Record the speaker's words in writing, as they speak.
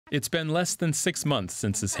It's been less than 6 months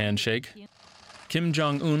since this handshake. Kim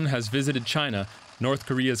Jong has visited China, North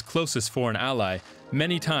Korea's closest foreign ally,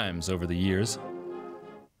 many times over the years.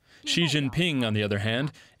 Xi Jinping, on the other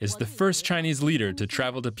hand, is the first Chinese leader to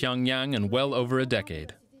travel to Pyongyang in well over a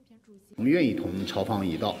decade.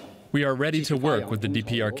 We are ready to work with the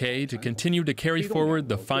DPRK to continue to carry forward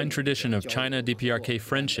the fine tradition of China-DPRK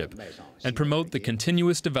friendship and promote the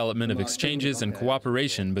continuous development of exchanges and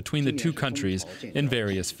cooperation between the two countries in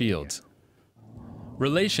various fields.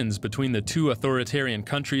 Relations between the two authoritarian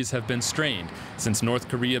countries have been strained since North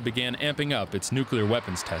Korea began amping up its nuclear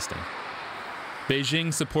weapons testing.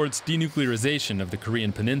 Beijing supports denuclearization of the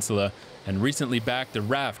Korean peninsula and recently backed a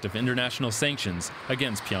raft of international sanctions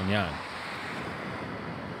against Pyongyang.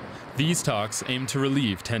 These talks aim to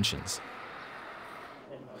relieve tensions.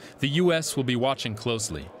 The U.S. will be watching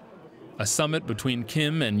closely. A summit between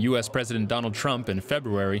Kim and U.S. President Donald Trump in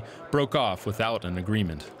February broke off without an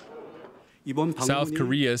agreement. South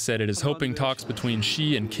Korea said it is hoping talks between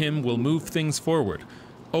Xi and Kim will move things forward,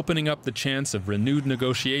 opening up the chance of renewed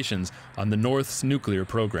negotiations on the North's nuclear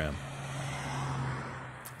program.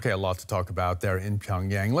 Okay, a lot to talk about there in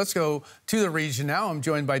Pyongyang. Let's go to the region now. I'm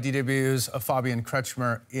joined by DW's Fabian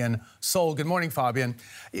Kretschmer in Seoul. Good morning, Fabian.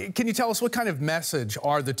 Can you tell us what kind of message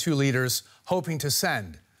are the two leaders hoping to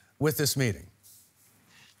send with this meeting?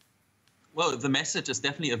 Well, the message is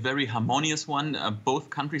definitely a very harmonious one. Both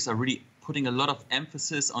countries are really putting a lot of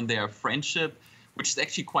emphasis on their friendship, which is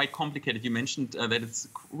actually quite complicated. You mentioned that it's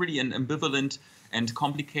really an ambivalent and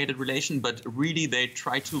complicated relation, but really they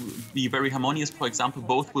try to be very harmonious. For example,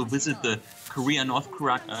 both will visit the North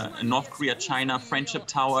Korea-China Friendship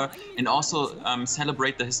Tower and also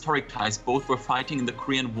celebrate the historic ties. Both were fighting in the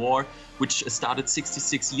Korean War, which started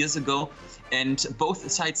 66 years ago. And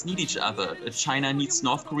both sides need each other. China needs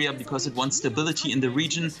North Korea because it wants stability in the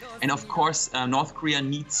region. And of course, North Korea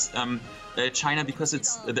needs China because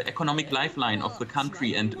it's the economic lifeline of the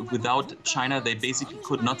country. And without China, they basically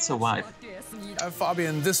could not survive.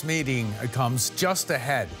 Fabian, this meeting comes just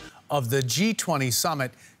ahead of the G20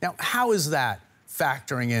 summit. Now, how is that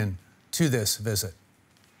factoring in to this visit?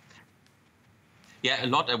 Yeah, a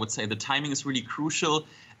lot, I would say. The timing is really crucial.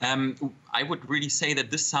 I would really say that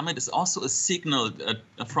this summit is also a signal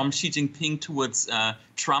from Xi Jinping towards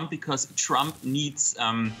Trump, because Trump needs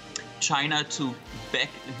China to back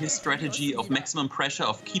his strategy of maximum pressure,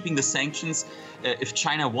 of keeping the sanctions. If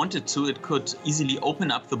China wanted to, it could easily open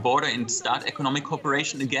up the border and start economic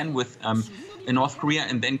cooperation again with North Korea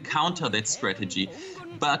and then counter that strategy.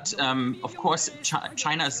 But of course,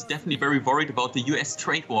 China is definitely very worried about the US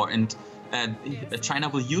trade war, and China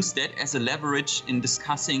will use that as a leverage in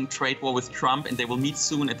discussing trade war with Trump, and they will meet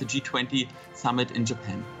soon at the G20 summit in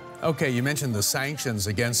Japan. Okay, you mentioned the sanctions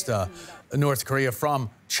against North Korea from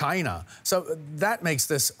China. So that makes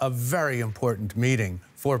this a very important meeting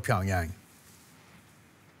for Pyongyang.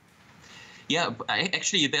 Yeah,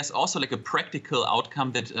 actually, there's also like a practical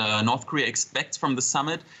outcome that North Korea expects from the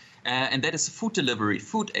summit. And that is food delivery,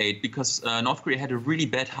 food aid, because North Korea had a really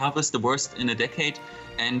bad harvest, the worst in a decade,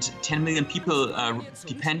 and 10 million people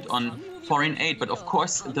depend on foreign aid. But of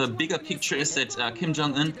course, the bigger picture is that Kim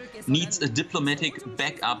Jong needs a diplomatic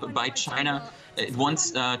backup by China. It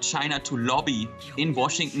wants China to lobby in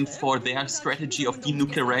Washington for their strategy of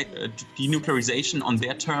denuclearization on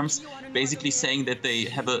their terms, basically saying that they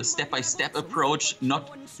have a step-by-step approach,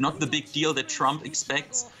 not the big deal that Trump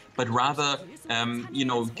expects, but rather,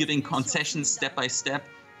 giving concessions step by step.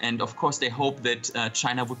 And of course, they hope that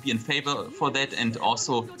China would be in favor for that and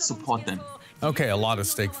also support them. Okay, a lot at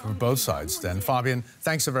stake for both sides then. Fabian,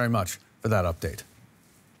 thanks so very much for that update.